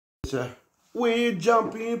say, we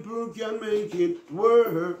jump people can make it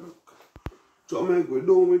work. So make we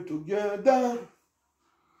do it together.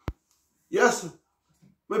 Yes,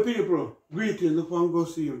 my people, greetings upon go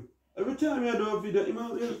see him. Every time you do a video,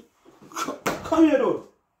 come here though.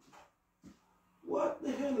 What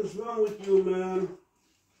the hell is wrong with you, man?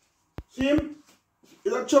 See him?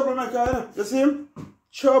 He's a troublemaker, you see him?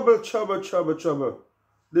 Trouble, trouble, trouble, trouble.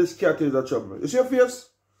 This cat is a trouble. You see your face?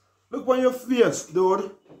 Look on your face,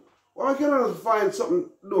 dude. Why can't I find something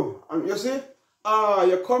to do? And you see? Ah,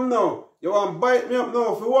 you come now. You want to bite me up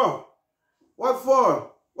now for what? What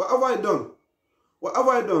for? What have I done? What have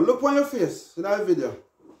I done? Look on your face in that video.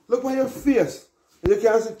 Look on your face. And you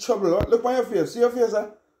can't see trouble. Right? Look on your face. See your face, huh?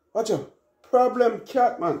 Watch out. Problem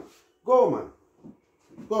cat, man. Go, man.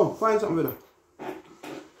 Go, find something with her.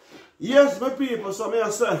 Yes, my people, so may I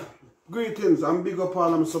say, greetings and big up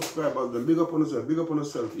all my subscribers. Big up on yourself. Big up on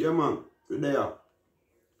yourself. Yeah, man. You're there.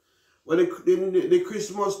 Well, the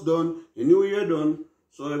Christmas done, the New Year done,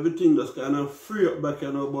 so everything just kind of free up back,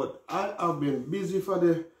 you know, but I have been busy for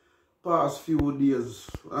the past few days.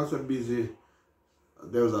 I said busy.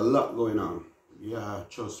 There's a lot going on. Yeah,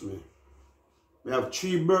 trust me. We have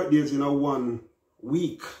 3 birthdays in a 1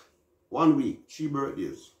 week. 1 week, 3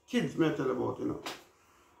 birthdays. Kids may tell about, you know.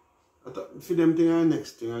 I thought for them thing and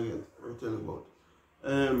next thing again, I tell about.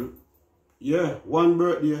 Yeah, 1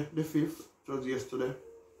 birthday, the 5th, it was yesterday.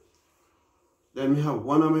 Then we have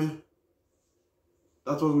one of me,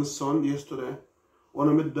 that was my son yesterday. One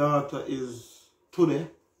of my daughter is today,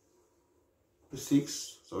 the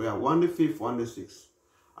 6th. So we have one the 5th, one the 6th.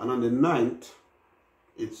 And on the 9th,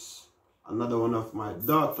 it's another one of my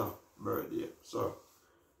daughter's birthday. So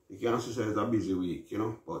you can see it's a busy week, you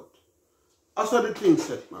know. But as for the thing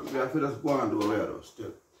set, man, we have to just go and do what we are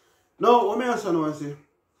still. Now, what I say now, I say,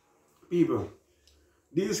 people,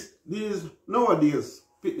 these nowadays,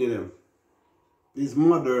 pitney them. These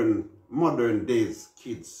modern days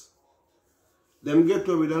kids, them get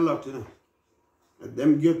away with a lot, you know.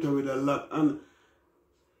 Them get away with a lot, and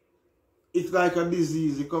it's like a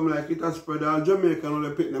disease. It come like it has spread all Jamaica, and all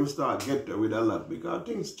the pick them start get away with a lot because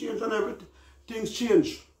things change and everything. Things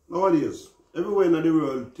change nowadays. Everywhere in the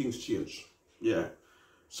world, things change. Yeah.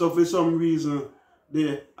 So for some reason,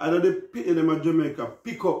 either the pit them at Jamaica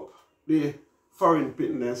pick up the foreign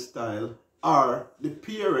pitting style, or the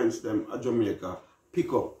parents them at Jamaica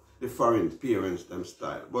pick up the foreign parents them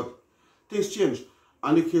style. But things change.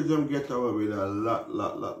 And the kids them get away with a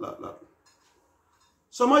lot.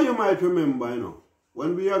 Some of you might remember, you know,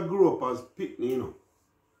 when we grew up as pitney, you know.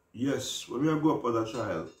 Yes, when we grew up as a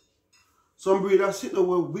child. Some breeders sit there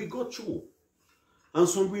where we go through. And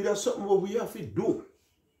some breeders something what we have to do.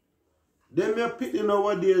 Them are pitney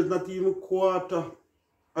nowadays, not even quarter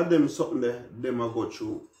of them something there, them are go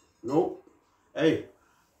through. No. Hey,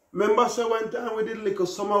 remember say one time we did little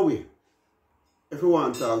summer way. If you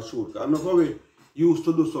want to talk shoot, I know how we used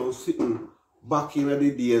to do some sitting back in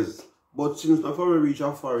the days. But since before we reach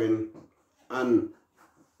a foreign and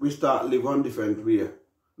we start live on different way,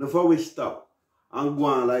 before we stop and go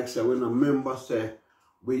on like say when a member say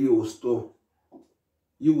we used to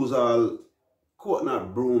use all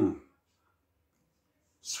coconut broom,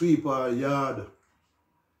 sweep our yard,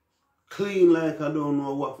 clean like I don't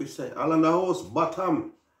know what we say. All on the house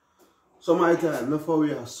bottom. Some of the time, before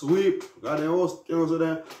we sweep, got the house, you know, so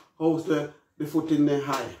the house the foot in there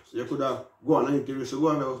high. So you could have gone on the so go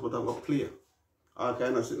on the house but have a play. All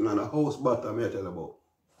kind of sitting on the house bottom I tell about.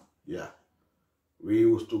 Yeah. We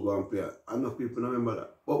used to go and play. Enough people remember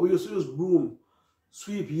that. But we used to use broom,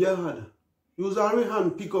 sweep yard. Use our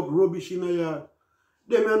hand pick up rubbish in the yard.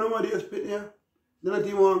 Them you know what they spit there? They not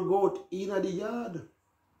even want to go out in the yard.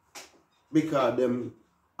 Because them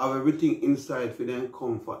have everything inside for them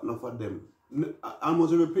comfort, not for them.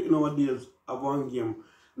 Almost every pit nowadays have one game.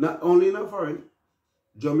 Not only in a foreign,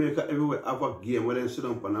 Jamaica everywhere have a game where they sit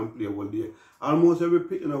down and play all day. Almost every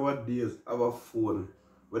pit nowadays have a phone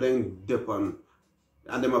where they dip on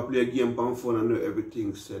and them play a game on phone and know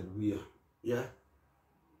everything said we. Yeah.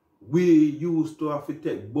 We used to have to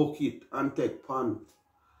take bucket and take pan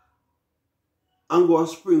and go a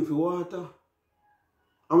spring for water.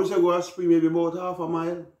 And we say go a spring maybe about half a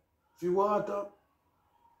mile for water.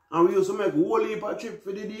 And we used to make whole heap of trip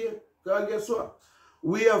for the day. Because guess what?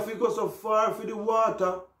 We have to go so far for the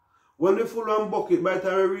water. When we full on bucket, by the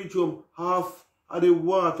time we reach home, half of the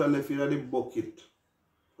water left in the bucket.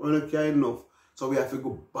 When we carry enough. So we have to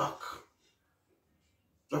go back.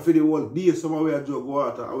 So for the whole day, somewhere we have jug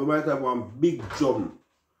water. And we might have one big drum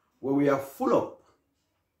where we are full up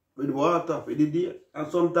with water for the day.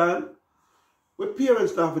 And sometimes, when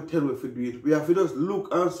parents have to tell us to do it, we have to just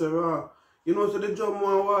look and say, You know, so they jump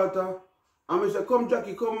more water. And I say, come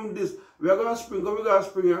Jackie, come this. We are going to spring, come we got to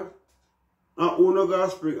spring here. And who not going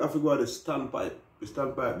to spring, I have to go to the standpipe. The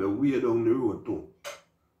standpipe, the way down the road too.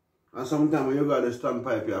 And sometimes when you got the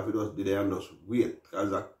standpipe, you have to just do there and just wait.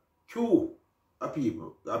 Because a queue of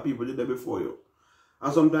people. There are people did there before you.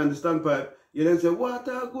 And sometimes the standpipe, you then say,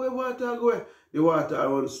 water go away, water go away. The water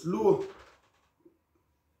runs slow.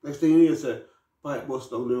 Next thing you say, pipe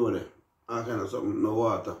bust down the road there. And kind of something, no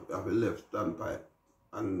water. You have a left standpipe.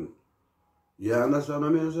 And you understand what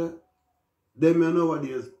I mean? Say? Them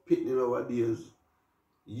nowadays, pitting nowadays,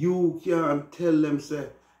 you can't tell them, say,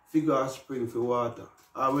 figure a spring for water.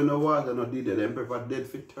 And when the water not did it, them people dead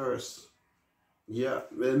for thirst. Yeah,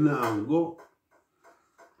 well now go.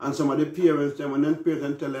 And some of the parents, when them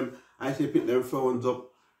parents tell them, I say pick their phones up,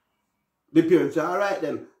 the parents say, alright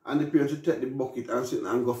then. And the parents take the bucket and sit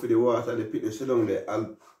and go for the water, and the parents sit down there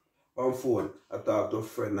and on phone, I talk to a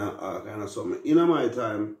friend and all kind of something. In my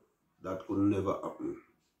time, that could never happen.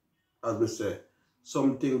 As we say,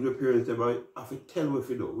 some things the parents say, but have to tell what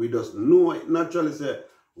we do. We just know it naturally say,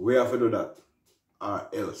 we have to do that. Or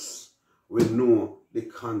else we know the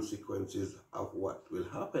consequences of what will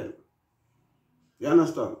happen. You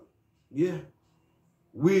understand? Yeah.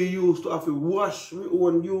 We used to have to wash our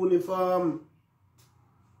own uniform.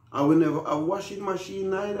 And we never have a washing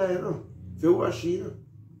machine either, you know. If you wash it,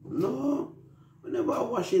 no. We never have a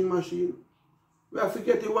washing machine. We have to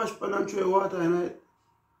get the wash pan and throw water in it.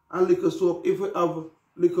 And liquor soap. If we have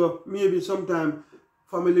liquor, maybe sometime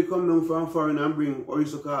family come down from foreign and bring what we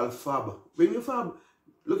used to call fab. Bring your fab.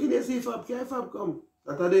 Look at this, see fab. Can fab come?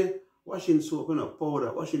 That are the washing soap, you know,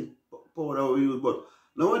 powder. Washing powder we use. But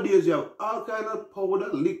nowadays you have all kind of powder,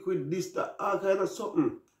 liquid, this, that, all kind of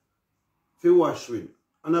something to wash with.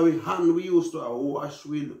 And now with hand we used to wash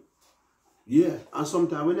with. Yeah. And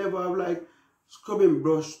sometimes we never have like scrubbing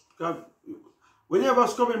brush. When you have a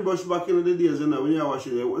scrubbing brush back in the days, you know, when you wash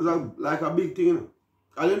it, it was like a big thing, you know.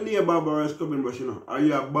 And your neighbor borrow a scrubbing brush, you know. Or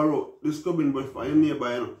you have borrow the scrubbing brush for your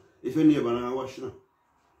neighbor, you know. If your neighbor not wash, you know.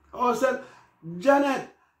 Oh, I said, Janet,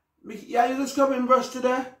 you use a scrubbing brush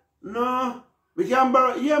today? No. We can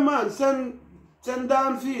borrow. Yeah, man, send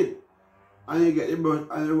down feed. And you get the brush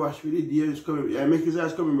and you wash with it. Yeah, scrubbing. Yeah, make it a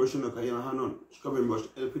scrubbing brush, you know, because you don't have none. Scrubbing brush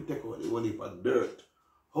help you take out the one heap of dirt.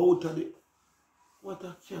 How to the... What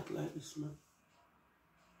a cat like this, man.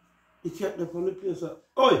 He kept up on the place.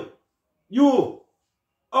 Oi! You!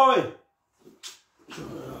 Oi!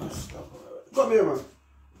 Come here, man.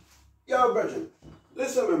 Yo, Virgin.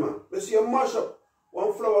 Listen to me, man. Let's see you mash up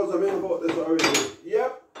one flowers I mean about this already.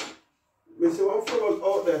 Yep. We see one flowers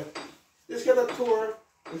out there. This cat a tour.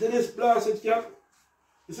 You see this blasted cat?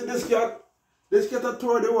 You see this cat? This cat a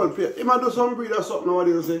tour the whole place. He might do some breed or something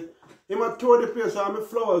nowadays, you see. He might tour the place and my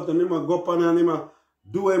flowers, then he might go up and he might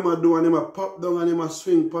do what he might do and he might pop down and he might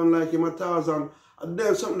swing pan like him a Tarzan. And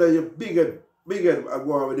then something that you big head I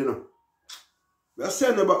go on with, you know. I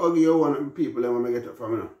send you back to give you one of the people that when I get it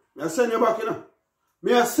from, you know. I send you back, you know.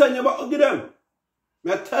 I send you back to give them.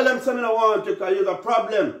 I tell them something I want you because you're a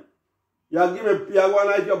problem. You give me, you go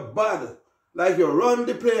like you're bad. Like you run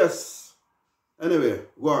the place. Anyway,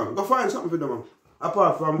 go on. Go find something for them, man.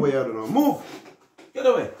 Apart from where you don't know. Move. Get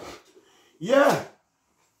away. Yeah.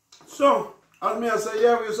 So, as me I say,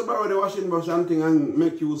 yeah, we used to borrow the washing brush and thing and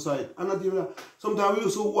make use of it. And not even that. Sometimes we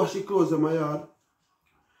used to wash the clothes in my yard.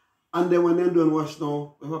 And then when they're done wash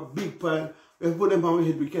now, we have a big pile. We put them on our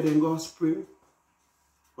head, we can then go spring.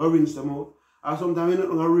 Or rinse them out. And sometimes we're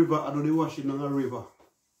not on a river, I do the washing on a river.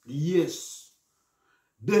 Yes.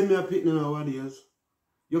 Them me are picking nowadays.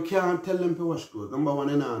 You can't tell them to wash clothes. Number one,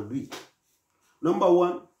 they don't do it. Number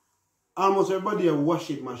one, almost everybody have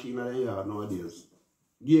washing machine in the yard nowadays.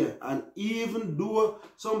 Yeah, and even though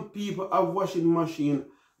some people have washing machine,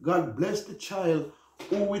 God bless the child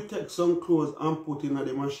who will take some clothes and put in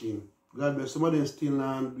the machine. God bless. Some of them still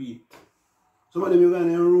not do it. Some of them you go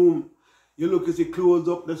in a room, you look at the clothes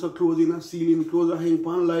up, there's a clothes in the ceiling, clothes are hanging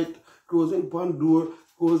on light, clothes hanging on door,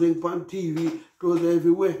 clothes hanging on TV, clothes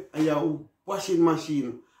everywhere, and you have a washing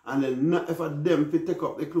machine. And then not if them to take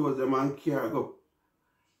up the clothes them and carry up,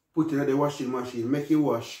 put it in the washing machine, make it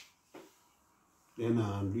wash. Then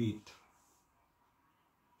do it.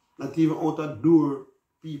 Not even out the door,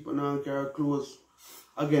 people now carry clothes.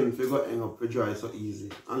 Again, if you go hang up for dry so easy.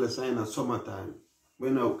 Unless in the summertime.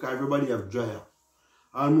 When now, because everybody have dryer.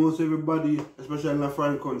 Almost everybody, especially in a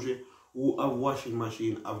foreign country, who have washing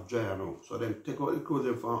machine have dryer now. So then take out the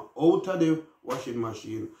clothes from out of the washing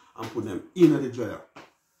machine and put them in the dryer.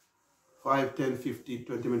 5, 10, 15,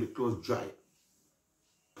 20 minutes clothes dry.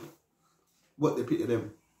 But they pick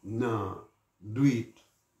them, nah, do it.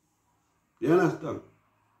 You understand?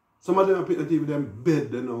 Some of them are picking TV them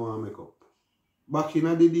bed they don't want to make up. Back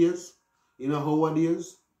in the days, in our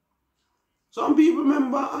days. Some people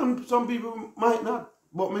remember and some people might not.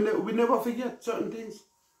 But we never forget certain things.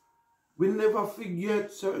 We never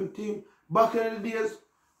forget certain things. Back in the days,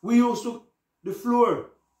 we used to, the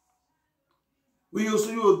floor. We used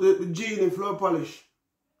to use the genie floor polish.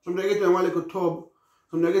 Sometimes I get in one little tub.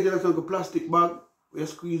 Sometimes I get in a little plastic bag. We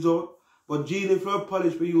squeeze out. But genie floor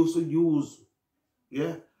polish we used to use.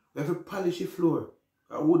 Yeah. We have to polish the floor.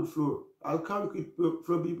 A wood floor. All concrete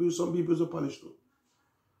floor people, some people used to polish too.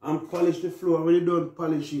 And polish the floor. When you don't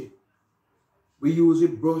polish it, we use a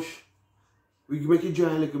brush. We make it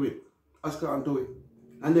dry a little bit. As can't do it.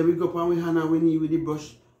 And then we go up and we hand and we knee with the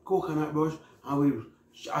brush, coconut brush, and we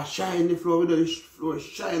shine the floor with the floor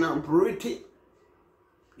shine and pretty.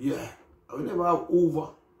 Yeah. We never have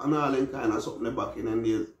over and all them kind of something back in the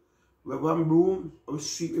days. We have one broom, we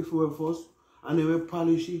sweep the floor first, and then we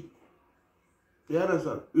polish it. You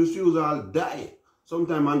understand? We used to use all dye.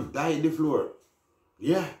 Sometimes and dye the floor.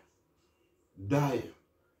 Yeah. Dye.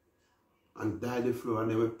 And dye the floor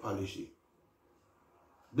and then we polish it.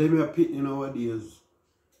 Then we are pitting nowadays.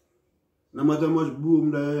 No matter how much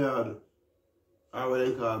broom they yard, or what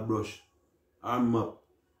they call brush, or mop,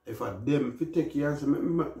 if I them, if you take care of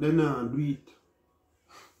them, they not do it.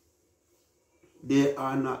 They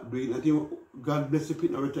are not doing it. I think God bless the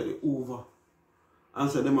people, we take it over. And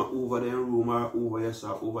so them are over their room or over yes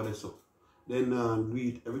or over there so. They not do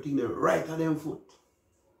it. Everything they right at them foot.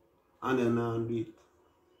 And they not do it.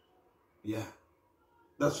 Yeah.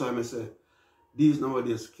 That's why I say, these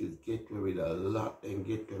nowadays kids get away with a lot and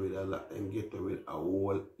get away with a lot and get away with a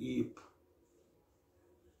whole heap.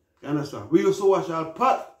 You understand? We used to wash our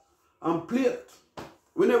pot and plate.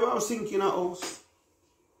 We never have sink in our house.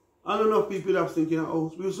 I don't know if people have sink in our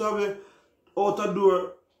house. We used to have a outer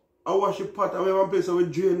door, I wash the pot, and we have a place where we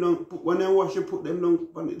drain down. When they wash it, put them down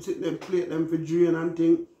and sit them, plate them for drain and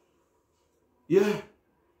thing. Yeah.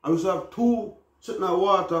 And we used to have two sitting in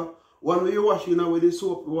water. One where you wash with the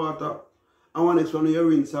soap water. And one next one you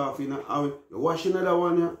rinse off, you wash another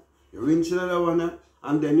one, you rinse another one,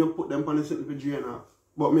 and then you put them on the sitting for drain off.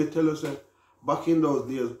 But me tell you, sir, back in those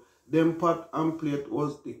days, them pot and plate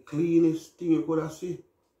was the cleanest thing you could have seen.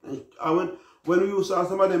 And when we used to have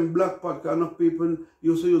some of them black pot, enough people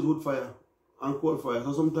used to use wood fire and coal fire.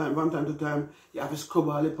 So sometimes, from time to time, you have to scrub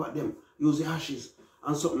all the pot them, use the ashes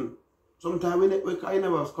and something. Sometimes we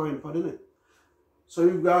never have scoring pot in it. So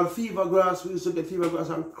we've got fever grass, we used to get fever grass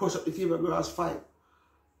and crush up the fever grass fine.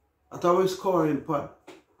 That's how we score in pot.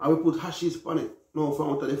 And we put ashes on it, no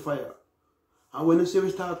from out of the fire. And when you see we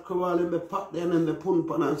start crawling the pot then and the pun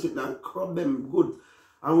pan and sit down and scrub them good.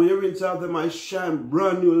 And when you rinse out them, I shine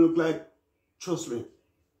brand new, look like, trust me.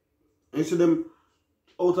 And you see them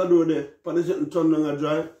out the door there, pan is sitting turn down and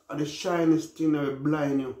dry, and the shiniest thing that will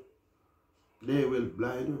blind you. They will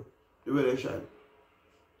blind you, the way they shine.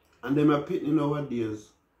 And them are pitting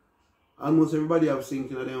nowadays. Almost everybody have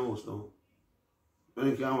sink in their house now.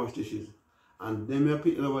 And they can't wash dishes. And them are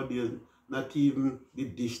pitting nowadays, not even the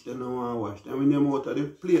dish they don't want to wash. And when they out of the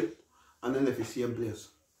plate, and then left the same place.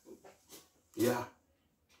 Yeah.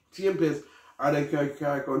 Same place. And they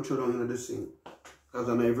carry control down in the sink. Because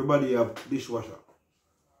I know everybody have dishwasher.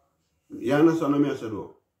 You understand what I say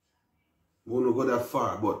though? We won't go that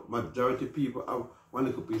far, but majority of people have one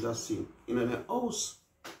little piece of sink in their house.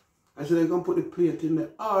 And so they can put the plate in there.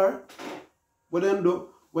 Or, what they do,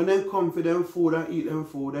 when they come for them food and eat them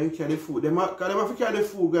food, they carry the food. Because they have to carry the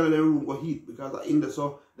food go in their room, go heat, because in there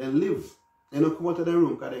so they live. They don't come out of their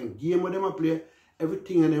room, because they game with them and play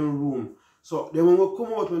everything in their room. So they won't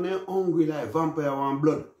come out when they're hungry like vampire want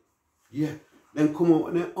blood. Yeah. Then come out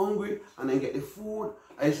when they're hungry and then get the food.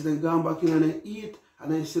 I see them go back in and they eat.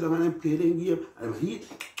 And then sit down and then play the game. And they eat.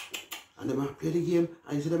 And they play the game.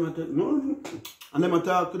 And you see them talk, no. And then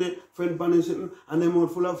talk to the friend pan sitting. And them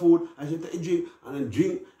out full of food. I see them drink. And then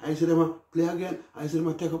drink. And you see them play again. And you see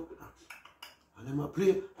them take up. And them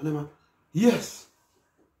play. And them yes.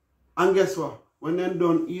 And guess what? When they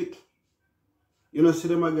don't eat, you know, see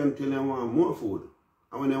them again till they want more food.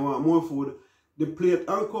 And when they want more food, the plate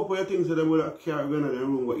and cup of things that they will carry in their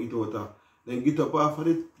room go eat out of. Then get up off of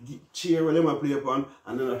the chair where they play upon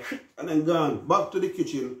and then gone back to the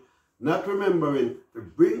kitchen, not remembering to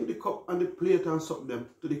bring the cup and the plate and suck them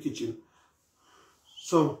to the kitchen.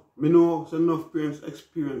 So, me know so enough parents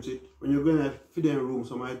experience it. When you're going to feed them room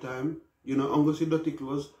some of the time, you know, I'm going to see dirty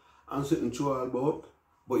clothes and sitting through all about.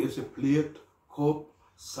 But you see plate, cup,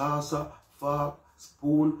 saucer, fork,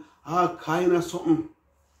 spoon, all kind of something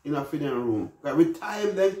in a feeding room. Every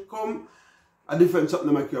time they come, a different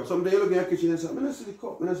something they make you up. Sometimes you look in your kitchen and say, I don't see the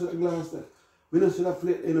cup, I don't see the glass there. We don't see that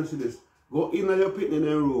plate, you don't see this. Go in your picnic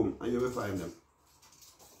room and you will find them.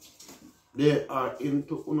 They are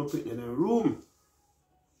into your picnic room.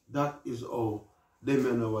 That is how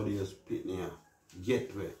them nowadays picnic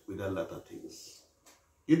get with a lot of things.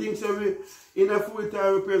 You think so in a full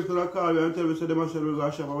time repairs could have called you and tell me so they must have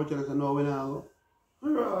go shop and we tell us no we now go.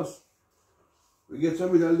 Whereas we get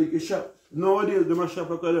some with a liquor shop. Nowadays they must shop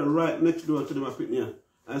right next door to them picnic.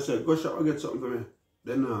 And say go shop and get something for me.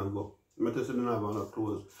 They now go. I tell you they don't have no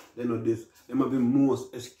clothes. They know this. They might be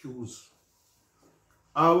most excuse.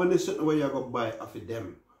 Or when they sit where you go buy after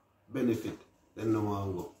them benefit, then no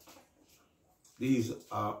one go. These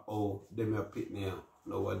are all them are picnic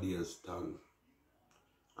nowadays stand.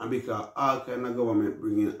 And because all kind of government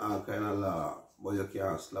bring in all kind of law, but you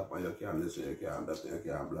can't slap and you can't listen, you can't that, you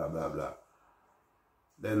can't blah blah blah.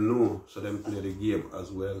 They know, so them play the game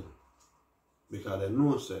as well. Because they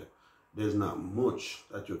know say there's not much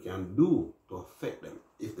that you can do to affect them.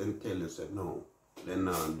 If they tell you say no, they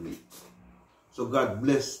not do it. So God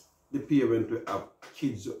bless the parents to have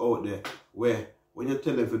kids out there where when you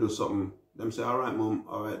tell them to do something, them say, alright mom,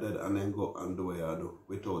 alright dad, and then go and do what you do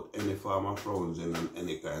without any form of frozen and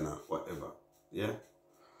any kind of whatever. Yeah?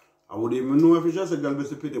 I wouldn't even know if it's just a God bless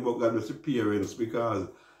the pity, but God bless the parents because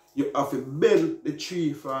you have to bend the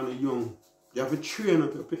tree for the young. You have to train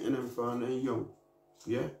up your parents for the young.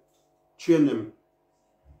 Yeah? Train them.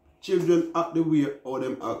 Children act the way or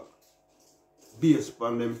them act based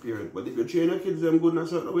on them parents. But if you train your kids them good in a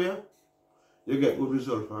certain way, you get good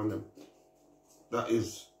results from them. That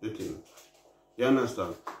is the thing. You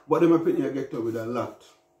understand? But them opinion you get up with a lot.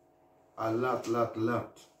 A lot.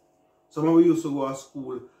 Some of we used to go to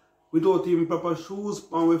school without even proper shoes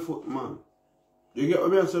on our foot, man. You get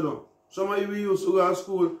what I say though? Some of we used to go to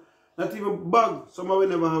school, not even bag. Some of we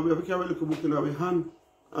never have. We have to carry a little book in our hand.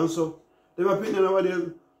 And so, them opinion nowadays,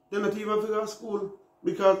 they're not even figure school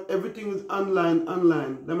because everything is online.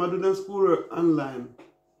 Them are doing schoolwork online.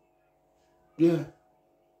 Yeah.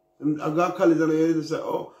 And I got college and they say,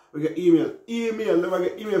 oh, we get email. Them I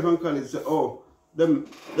get email from college say, oh, them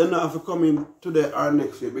not have to come in today or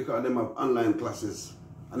next week because them have online classes.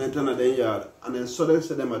 And then turn at their yard. And then so they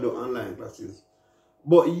say them I do online classes.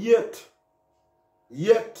 But yet,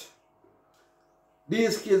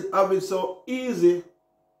 these kids have it so easy,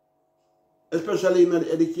 especially in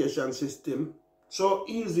the education system. So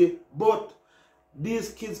easy, but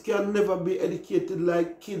these kids can never be educated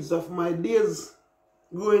like kids of my days.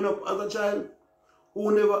 Growing up as a child,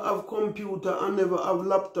 who never have computer and never have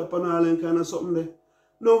laptop and all that kind of something there.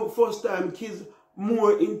 No, first time kids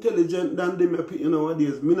more intelligent than them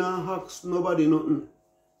nowadays. Me not ask nobody nothing.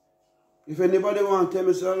 If anybody want to tell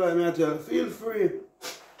me something, me I tell, feel free.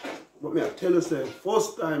 But me I tell you, say,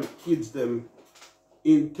 first time kids them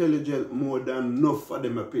intelligent more than enough for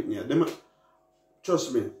them opinion. Them,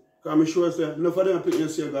 trust me, because I'm sure say enough of them opinion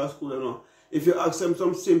say go to school, you know. If you ask them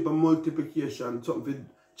some simple multiplication, something to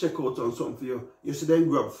check out on something for you, you see them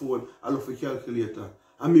grab phone and look for calculator.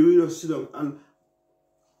 And me will just sit down and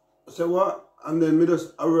say what? And then me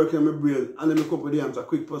just work in my brain and then me come up with the answer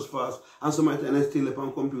quick plus fast. And somebody and I still up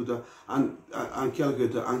on computer and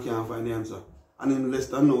calculator and can't find the answer. And in less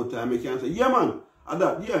than no time, you can say, yeah man, at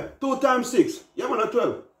that, yeah, 2 times 6. Yeah man, at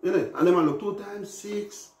 12. You know? And then I look 2 times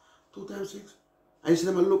 6. 2 times 6. And you see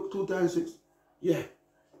them look 2 times 6. Yeah.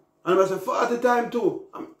 And I say 40 times 2.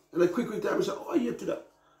 And I quick time I say, oh yeah to that.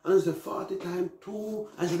 And I say 40 times 2.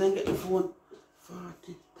 And I say then get the phone.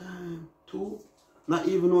 40 times 2. Not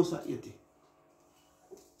even know it's 80.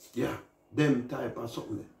 Yeah. Them type of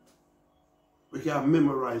something there. We can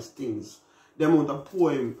memorize things. The amount of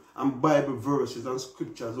poem and Bible verses and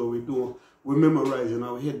scriptures what we do, we memorize in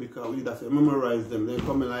our head because we have to memorize them. They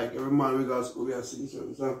come like every man we go to school, we are singing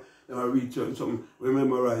certain songs, then we read certain something, we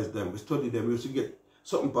memorize them, we study them, we used to get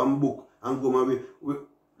something from book and go and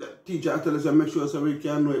the teacher tell us and make sure so we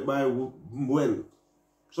can know it by when.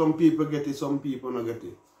 Some people get it, some people not get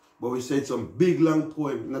it. But we said some big long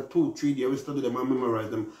poem, not 2, 3 days, we study them and memorize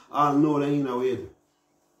them. All know that in our head.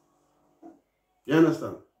 You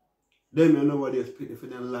understand? Them you nowadays pity for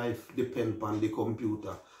their life depend on the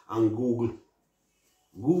computer and Google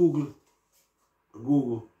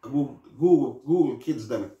kids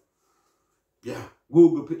them. Yeah,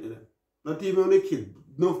 Google pity them. Not even the kids,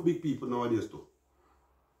 enough big people nowadays too.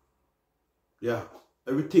 Yeah,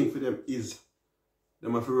 everything for them is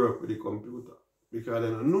them have to work with the computer. Because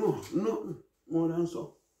they don't know nothing more than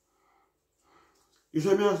so. You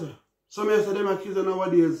see me I say? Some I say them kids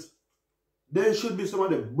nowadays, they should be some of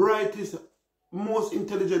the brightest, most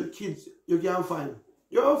intelligent kids you can find.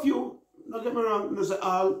 You have a few, don't get me wrong, they say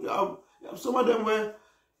all, you have some of them where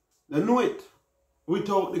they know it.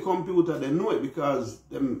 without the computer, they know it because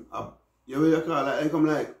them, you know what you call it, they come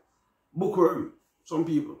like bookworm, some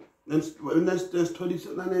people. Then when they study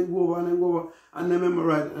something and then go over and then go over and they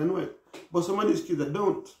memorize it, I know it. But some of these kids that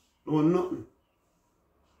don't know nothing.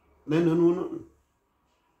 They don't know nothing.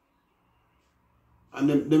 And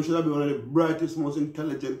them should have been one of the brightest, most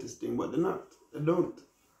intelligentest thing, but they're not. They don't.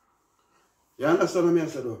 You understand what I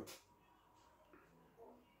said though?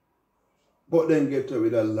 But then get away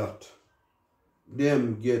with a lot.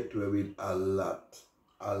 Them get away with a lot.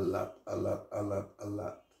 A lot.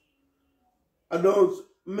 I don't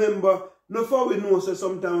remember, no for we know say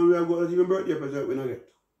sometimes we are going to even birthday present we don't get.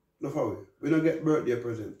 No for we don't get birthday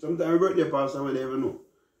present. Sometimes birthday pass and we never know.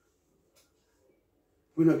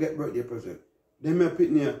 We don't get birthday present. They may put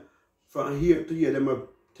near from here to here, they may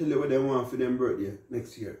tell you what they want for them birthday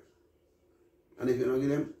next year. And if you don't give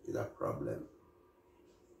them, it's a problem.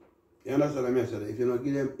 You understand what I mean? If you don't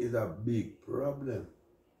give them, it's a big problem.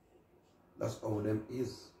 That's how them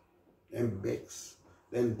is. Them begs,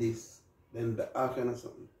 then this, then the all kind of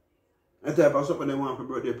something. And type of something they want for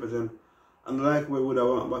birthday present. And like we would have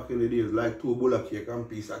want back in the days, like 2 bowl of cake and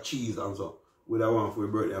piece of cheese and so, would have want for a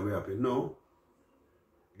birthday and be happy. No.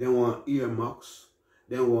 They want earmuffs,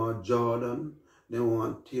 they want Jordan, they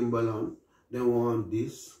want Timberland, they want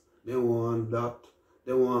this, they want that,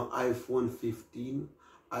 they want iPhone 15,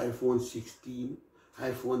 iPhone 16,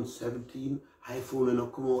 iPhone 17, iPhone ain't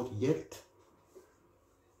not come out yet.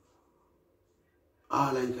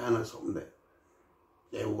 All that kind of something there.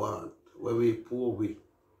 They want, where we poor we.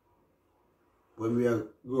 When we are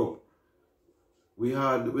grow up, we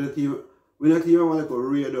not even want like a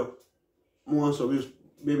radio. More so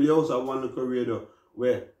maybe they also have one like a radio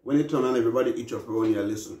where when you turn on everybody each up around here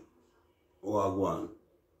listen. Or go on.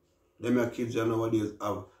 Them kids nowadays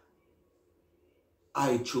have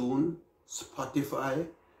iTunes, Spotify,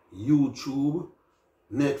 YouTube,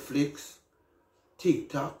 Netflix,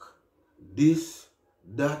 TikTok, this,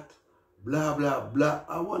 that, blah blah blah.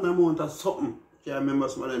 I want amount of something. Can't remember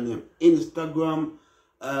some of them name. Instagram,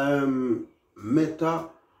 Meta,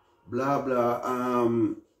 blah blah.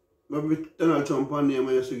 Maybe Donald Trump on name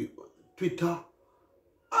when you see Twitter.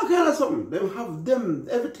 All kind of something. They have them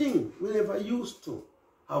everything. We never used to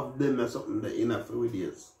have them or something that enough for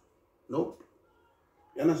years. Nope.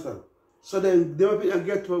 You understand? So then they will be a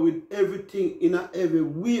get with everything in a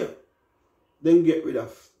everywhere. Then get rid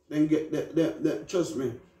of. Then get the trust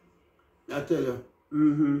me. I tell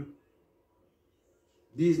you.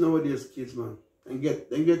 These nowadays kids, man, and get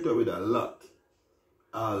away with a lot.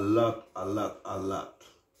 A lot.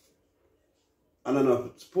 And I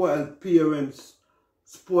know spoiled parents,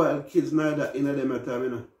 spoiled kids neither in them at time, you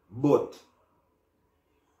know. But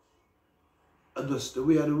just the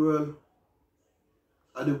way of the world.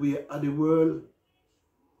 The way of the world.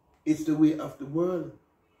 It's the way of the world.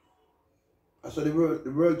 I saw the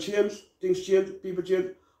world changed, things change, people change,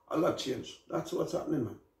 a lot change. That's what's happening,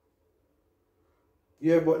 man.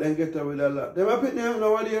 Yeah, but then get away with a lot. Them up in there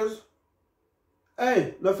nowadays.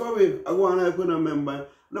 Hey, not for we, I go and I couldn't remember.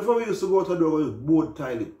 Not for we used to go to the door with board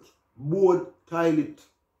toilet. Board toilet.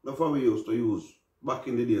 Not for we used to use back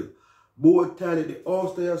in the days. Board toilet, the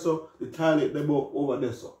house there, so the toilet they both over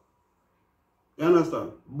there, so. You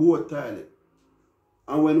understand? Board toilet.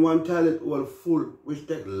 And when one toilet was full, which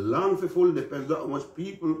takes long for full, depends on how much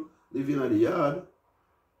people live in the yard.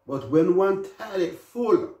 But when one toilet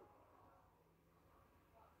full,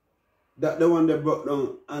 that the one they brought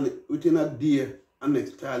down and within a day and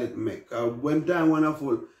next toilet make. When time one are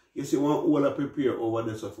full, you see one all prepare over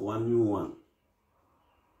there so for one new one.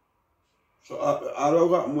 So I don't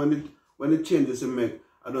got when it changes it make,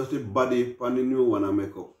 I just the body on the new one I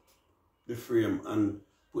make up the frame and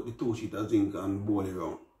put the 2 sheets of zinc and board it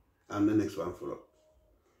around. And the next one full up.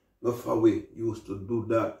 Not far away used to do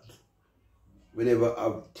that. Whenever I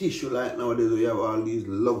have tissue like nowadays we have all these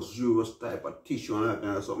luxurious type of tissue and that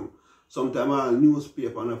kind of something. Sometimes all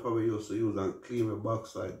newspaper enough we used to use and clean the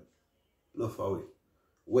backside. Enough away.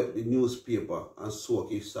 Wet the newspaper and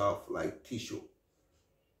soak it soft like tissue.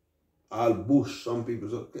 All bush, some people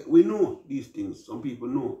say, we know these things. Some people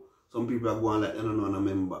know. Some people are going like they don't know and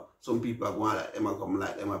remember. Some people are going like them and come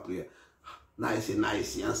like them and play nicey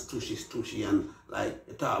and stushy and like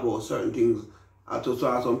they talk about certain things. I just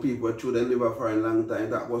saw some people through them live for a long time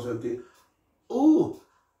talk about certain things. Oh,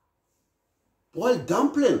 boiled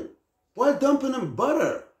dumpling. Boiled dumpling and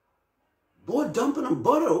butter. Boiled dumpling and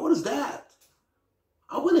butter. What is that?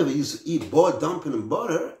 I would never used to eat boiled dumpling and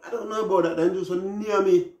butter. I don't know about that. They just near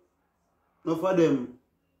me. Not for them.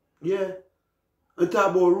 Yeah. And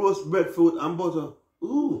talk about roast breadfruit and butter.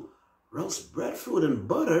 Ooh, roast breadfruit and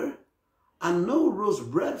butter. I know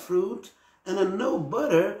roast breadfruit And I know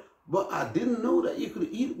butter, but I didn't know that you could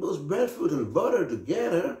eat those breadfruit and butter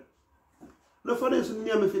together. Now for them to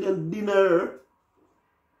name it for their dinner,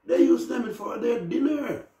 they use them for their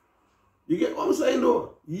dinner. You get what I'm saying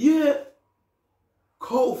though? Yeah.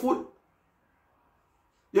 Cow food.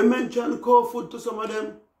 You mentioned cow food to some of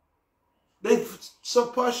them. They so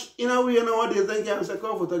posh in a way nowadays they can't say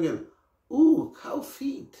cow food again. Ooh, cow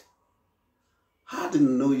feet. I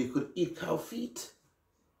didn't know you could eat cow feet.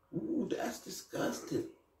 Ooh, that's disgusting.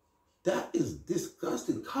 That is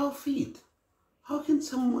disgusting. Cow feet. How can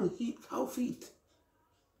someone eat cow feet?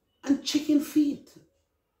 And chicken feet.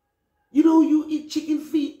 You know, you eat chicken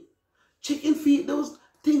feet. Chicken feet, those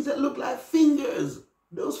things that look like fingers.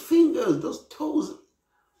 Those fingers, those toes.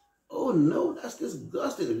 Oh no, that's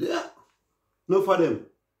disgusting. Yeah. No for them.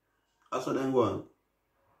 That's what them go on.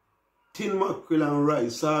 Tin mackerel and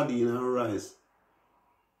rice, sardine and rice.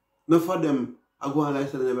 No for them, I go on like I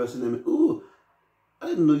said, I never seen them. Ooh, I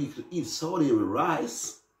didn't know you could eat sardine with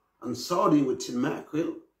rice and sardine with tin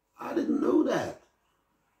mackerel. I didn't know that.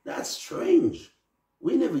 That's strange.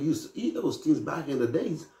 We never used to eat those things back in the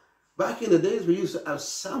days. Back in the days, we used to have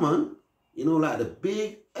salmon, you know, like the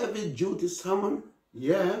big, heavy-duty salmon.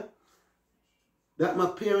 Yeah. That my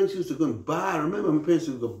parents used to go and buy. I remember my parents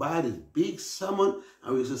used to go buy this big salmon,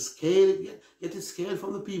 and we used to scale it, get it scaled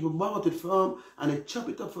from the people, bought it from, and they chop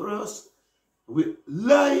it up for us. We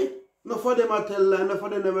lie. No for them I tell lie, no for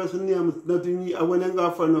them never say name, nothing. I when they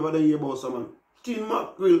go for no for them hear about salmon. Tin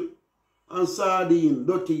mackerel and sardine,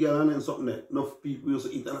 dirty girl, and then something there. Enough people used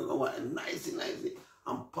to eat and I go on nicey,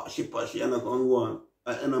 and pashy, and I go on.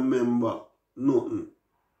 And I remember nothing.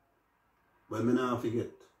 But me now forget.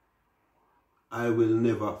 I will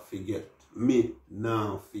never forget. Me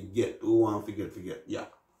now forget. Who want forget? Yeah.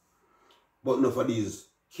 But enough of these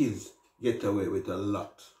kids get away with a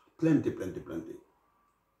lot. Plenty.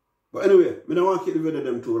 But anyway, me don't want to keep the video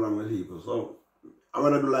them too long with people. So I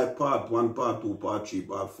want to do like part 1, part 2, part 3,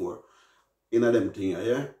 part 4. In a them thing,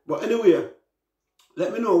 yeah? But anyway,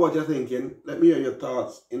 let me know what you're thinking. Let me hear your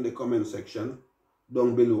thoughts in the comment section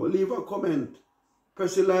down below. Leave a comment.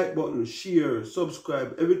 Press the like button, share,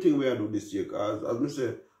 subscribe, everything we do this year. Because as I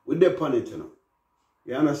say, we're there on it, you know.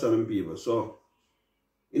 You understand, people? So,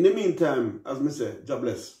 in the meantime, as I say, God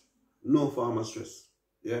bless. No farmer stress.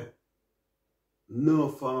 Yeah? No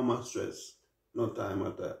farmer stress. No time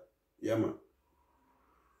at that. Yeah, man.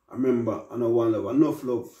 I remember, I know one love, enough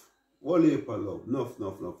love. One heap of love. Enough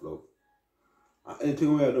love. And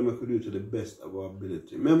anything we do, we could do to the best of our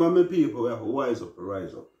ability. Remember, my people, we have to wise up,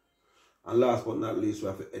 rise up. And last but not least, we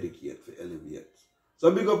have to educate, to elevate.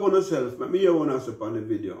 So big up on yourself. Let me hear one step on the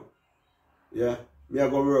video. Yeah? Me I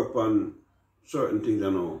go work on certain things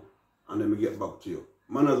I know. And then we get back to you.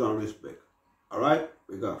 Manners and respect. Alright?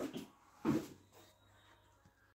 We got it.